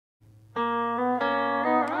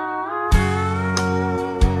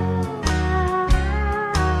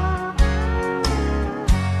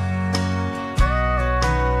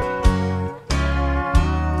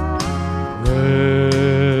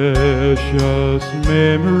Precious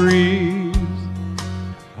memories,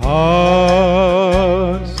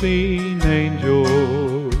 unseen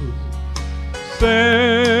angels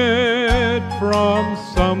sent from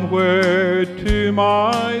somewhere to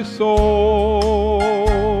my soul.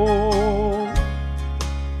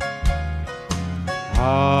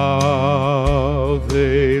 How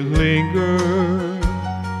they linger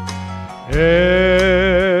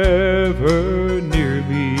ever near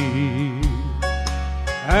me,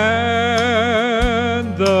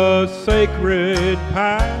 and the sacred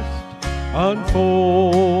past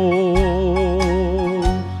unfolds.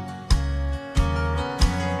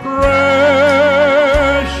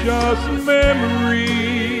 Precious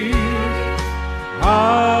memories,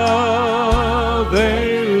 how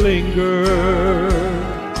they linger,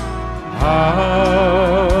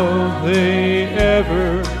 how they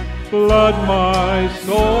ever flood my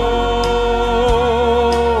soul.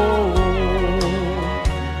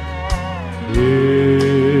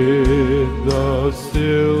 In the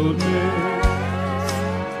stillness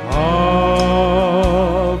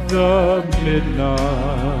of the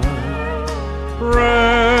midnight,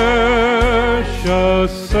 precious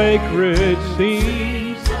sacred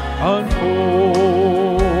scenes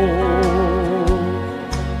unfold.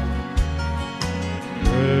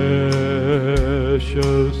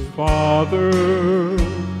 Precious Father,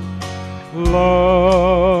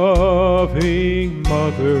 loving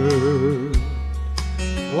Mother,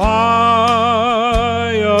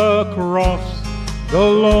 lie across the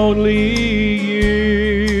lonely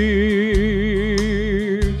years,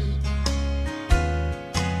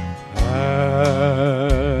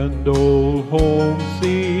 and old home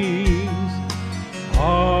scenes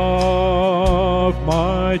of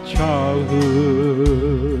my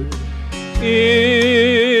childhood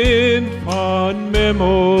in fond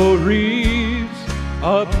memories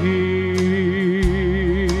appear.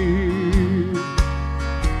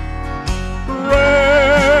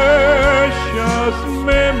 Precious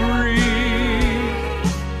memories,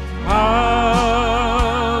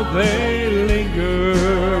 how they linger,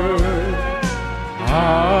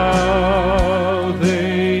 how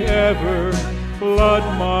they ever flood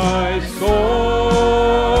my soul.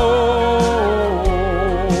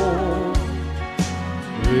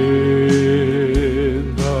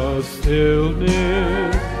 In the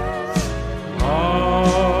stillness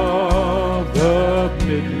of the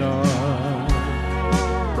midnight,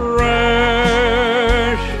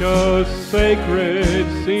 precious sacred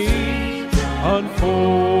scenes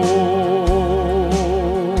unfold.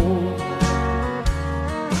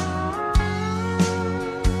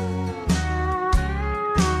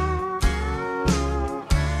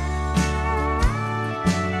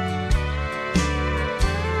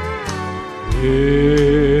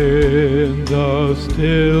 In the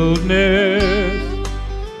stillness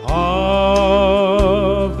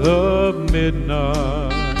of the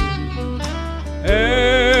midnight,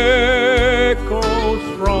 echoes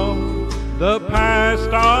from the past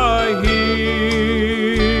I hear.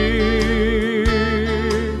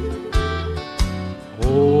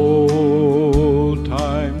 Old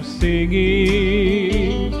time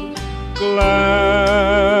singing, gladness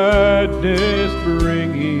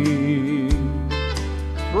bringing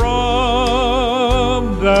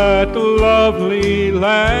from that lovely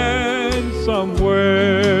land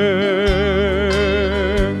somewhere.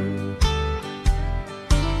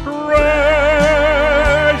 Precious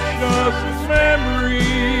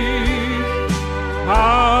memories,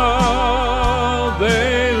 how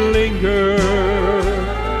they linger,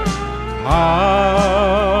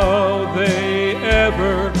 how they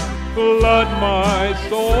ever flood my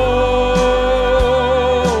soul.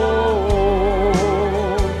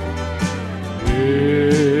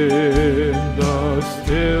 In the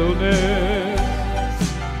stillness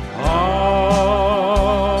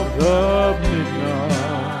of the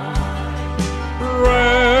midnight,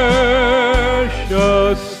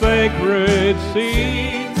 precious sacred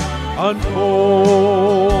scenes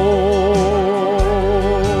unfold.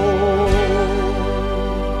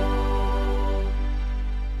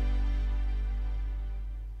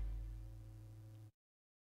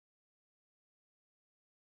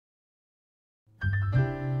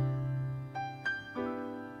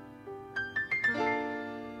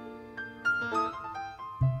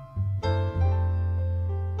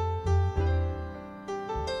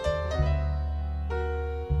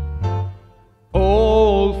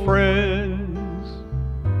 Old friends,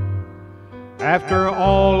 after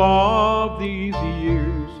all of these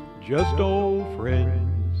years, just old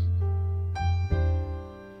friends,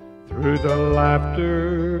 through the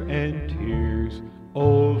laughter and tears,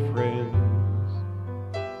 old friends.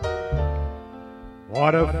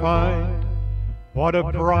 What a find, what a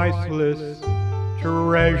priceless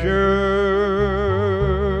treasure.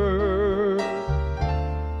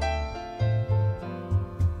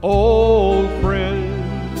 Old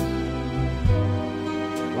friends,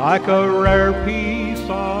 like a rare piece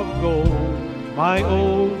of gold, my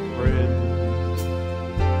old friends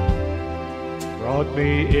brought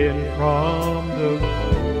me in from the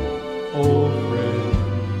cold. Old friends,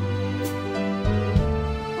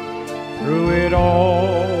 through it all